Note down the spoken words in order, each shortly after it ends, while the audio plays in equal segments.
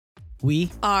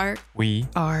We are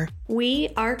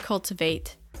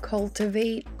cultivate.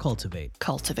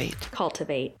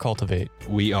 cultivate.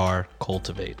 We are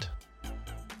cultivate.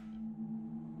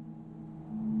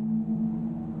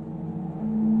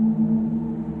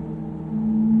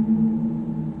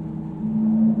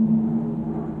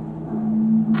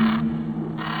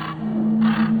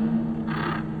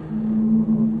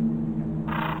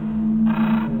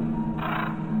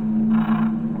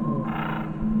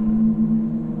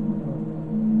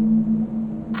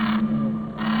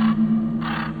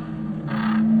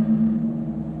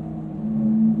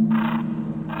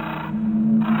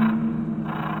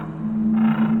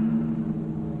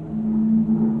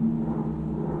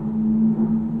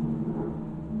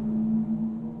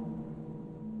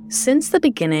 Since the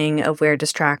beginning of Weird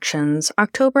Distractions,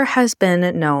 October has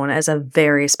been known as a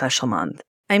very special month.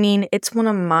 I mean, it's one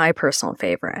of my personal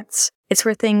favorites. It's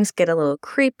where things get a little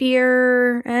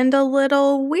creepier and a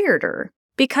little weirder.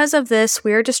 Because of this,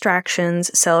 Weird Distractions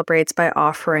celebrates by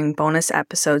offering bonus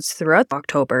episodes throughout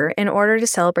October in order to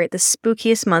celebrate the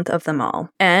spookiest month of them all,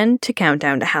 and to count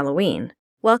down to Halloween.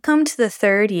 Welcome to the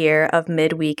third year of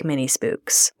Midweek Mini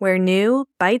Spooks, where new,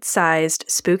 bite-sized,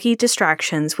 spooky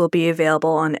distractions will be available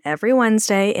on every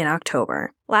Wednesday in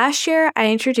October. Last year,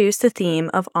 I introduced the theme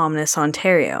of Ominous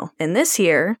Ontario, and this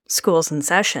year, school's in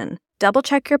session.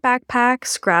 Double-check your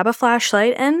backpacks, grab a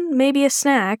flashlight, and maybe a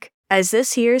snack, as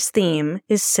this year's theme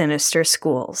is Sinister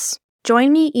Schools.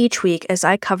 Join me each week as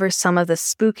I cover some of the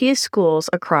spookiest schools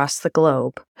across the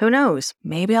globe. Who knows,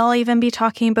 maybe I'll even be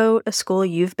talking about a school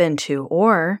you've been to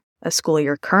or a school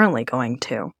you're currently going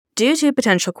to. Due to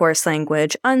potential coarse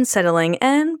language, unsettling,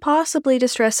 and possibly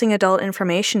distressing adult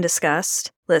information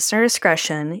discussed, listener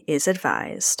discretion is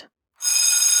advised.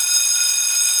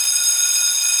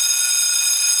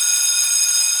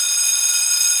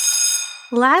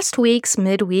 Last week's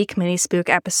Midweek Mini-Spook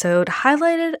episode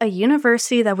highlighted a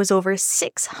university that was over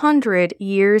 600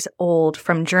 years old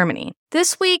from Germany.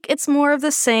 This week, it's more of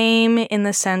the same in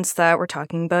the sense that we're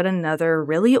talking about another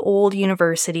really old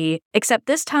university, except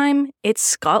this time, it's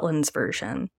Scotland's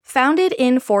version. Founded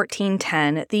in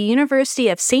 1410, the University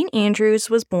of St. Andrews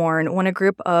was born when a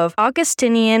group of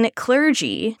Augustinian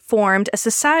clergy formed a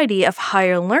society of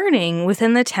higher learning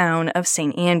within the town of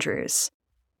St. Andrews.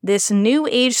 This new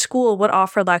age school would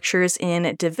offer lectures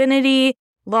in divinity,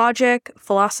 logic,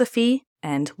 philosophy,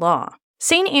 and law.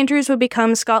 St. Andrews would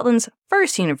become Scotland's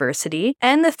first university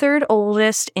and the third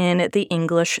oldest in the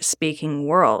English-speaking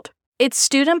world. Its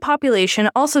student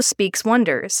population also speaks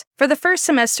wonders. For the first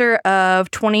semester of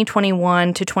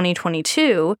 2021 to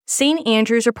 2022, St.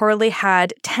 Andrews reportedly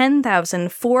had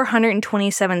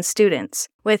 10,427 students,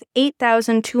 with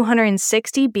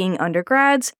 8,260 being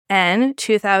undergrads and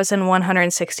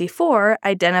 2,164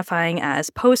 identifying as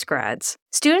postgrads.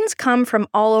 Students come from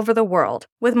all over the world,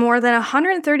 with more than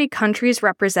 130 countries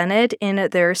represented in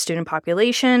their student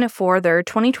population for their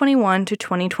 2021 to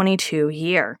 2022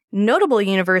 year. Notable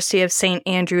University of St.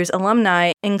 Andrews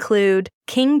alumni include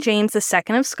King James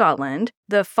II of Scotland,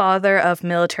 the father of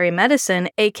military medicine,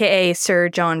 aka Sir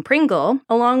John Pringle,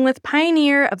 along with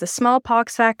pioneer of the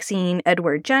smallpox vaccine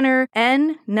Edward Jenner,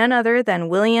 and none other than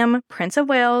William, Prince of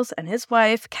Wales, and his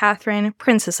wife, Catherine,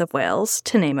 Princess of Wales,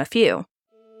 to name a few.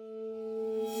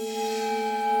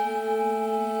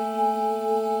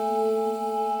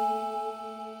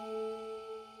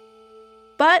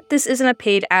 But this isn't a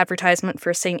paid advertisement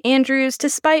for St. Andrews,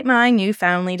 despite my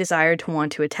newfoundly desire to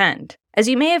want to attend. As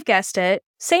you may have guessed it,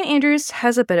 St. Andrews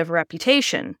has a bit of a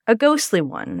reputation, a ghostly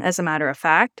one, as a matter of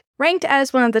fact. Ranked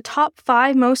as one of the top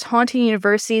 5 most haunted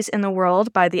universities in the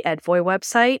world by the Edvoy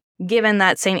website, given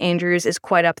that St. Andrews is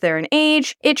quite up there in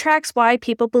age, it tracks why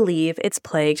people believe it's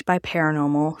plagued by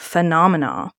paranormal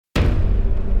phenomena.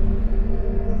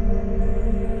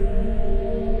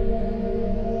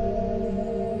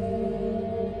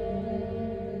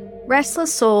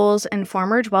 Restless souls and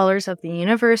former dwellers of the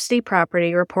university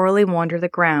property reportedly wander the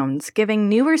grounds, giving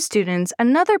newer students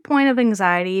another point of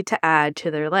anxiety to add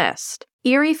to their list.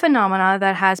 Eerie phenomena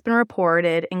that has been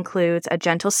reported includes a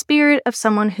gentle spirit of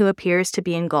someone who appears to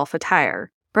be in golf attire.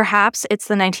 Perhaps it's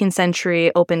the 19th century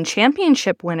Open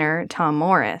Championship winner, Tom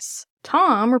Morris.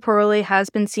 Tom reportedly has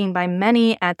been seen by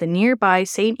many at the nearby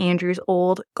St. Andrews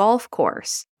Old Golf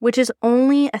Course, which is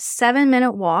only a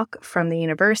 7-minute walk from the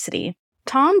university.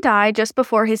 Tom died just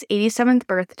before his 87th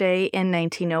birthday in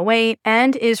 1908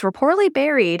 and is reportedly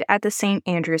buried at the St.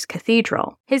 Andrews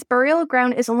Cathedral. His burial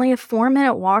ground is only a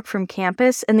 4-minute walk from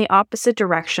campus in the opposite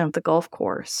direction of the golf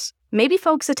course. Maybe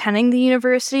folks attending the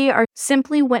university are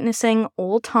simply witnessing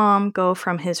old Tom go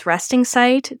from his resting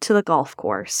site to the golf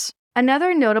course.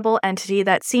 Another notable entity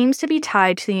that seems to be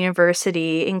tied to the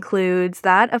university includes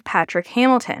that of Patrick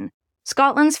Hamilton,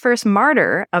 Scotland's first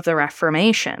martyr of the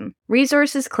Reformation.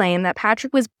 Resources claim that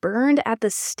Patrick was burned at the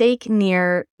stake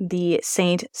near the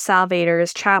St.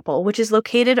 Salvator's Chapel, which is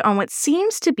located on what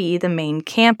seems to be the main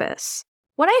campus.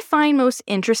 What I find most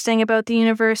interesting about the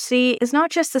university is not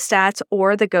just the stats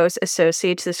or the ghosts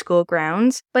associated to the school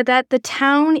grounds, but that the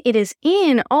town it is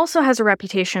in also has a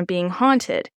reputation of being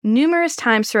haunted. Numerous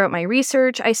times throughout my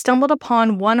research, I stumbled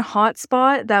upon one hot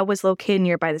spot that was located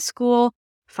nearby the school,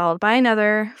 followed by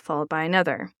another, followed by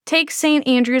another. Take St.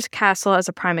 Andrew's Castle as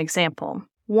a prime example.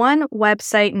 One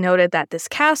website noted that this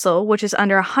castle, which is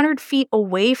under 100 feet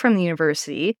away from the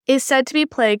university, is said to be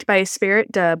plagued by a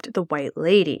spirit dubbed the White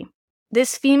Lady.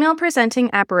 This female-presenting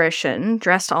apparition,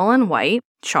 dressed all in white,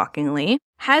 shockingly,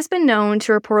 has been known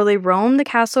to reportedly roam the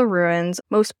castle ruins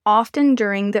most often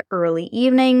during the early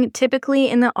evening, typically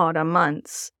in the autumn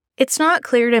months. It's not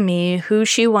clear to me who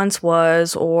she once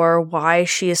was or why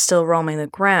she is still roaming the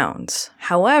grounds.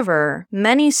 However,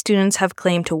 many students have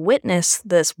claimed to witness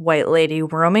this White Lady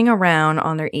roaming around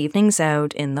on their evenings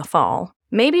out in the fall.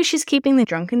 Maybe she's keeping the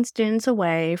drunken students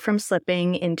away from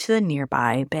slipping into the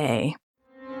nearby bay.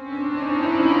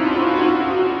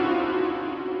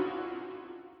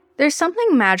 There's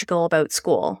something magical about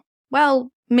school. Well,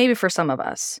 maybe for some of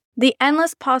us. The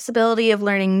endless possibility of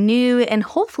learning new and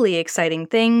hopefully exciting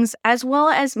things, as well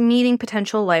as meeting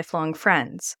potential lifelong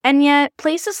friends. And yet,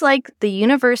 places like the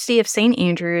University of St.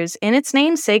 Andrews in its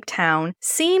namesake town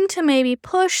seem to maybe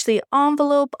push the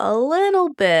envelope a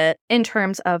little bit in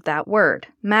terms of that word,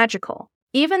 magical.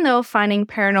 Even though finding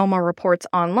paranormal reports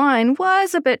online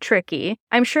was a bit tricky,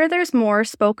 I'm sure there's more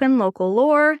spoken local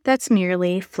lore that's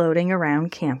merely floating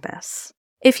around campus.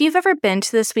 If you've ever been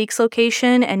to this week's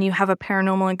location and you have a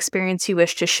paranormal experience you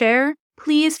wish to share,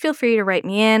 please feel free to write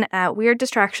me in at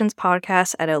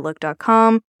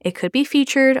weirddistractionspodcast@outlook.com. It could be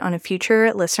featured on a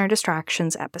future Listener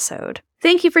Distractions episode.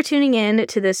 Thank you for tuning in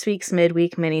to this week's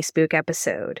midweek mini spook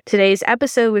episode. Today's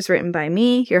episode was written by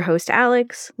me, your host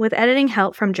Alex, with editing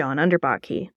help from John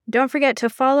Underbaki. Don't forget to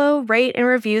follow, rate, and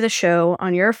review the show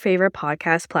on your favorite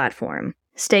podcast platform.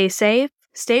 Stay safe,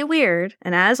 stay weird,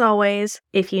 and as always,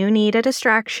 if you need a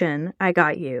distraction, I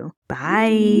got you.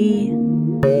 Bye!